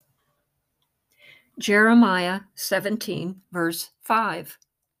Jeremiah 17, verse 5.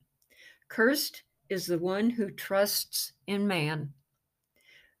 Cursed is the one who trusts in man,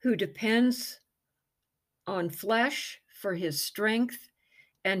 who depends on flesh for his strength,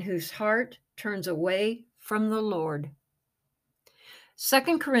 and whose heart turns away from the Lord.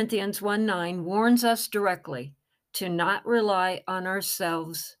 2 Corinthians 1:9 warns us directly to not rely on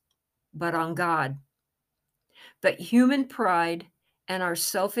ourselves, but on God. But human pride and our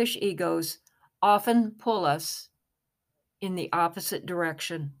selfish egos often pull us in the opposite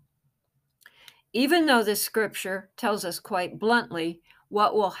direction. Even though this scripture tells us quite bluntly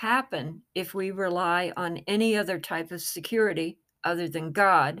what will happen if we rely on any other type of security other than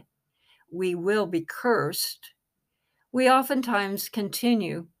God, we will be cursed, we oftentimes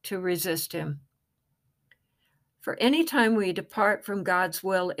continue to resist Him. For any time we depart from God's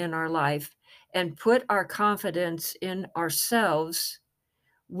will in our life and put our confidence in ourselves,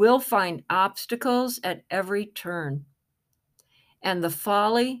 we'll find obstacles at every turn. And the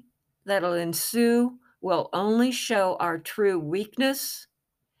folly that'll ensue will only show our true weakness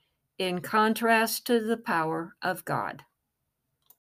in contrast to the power of God.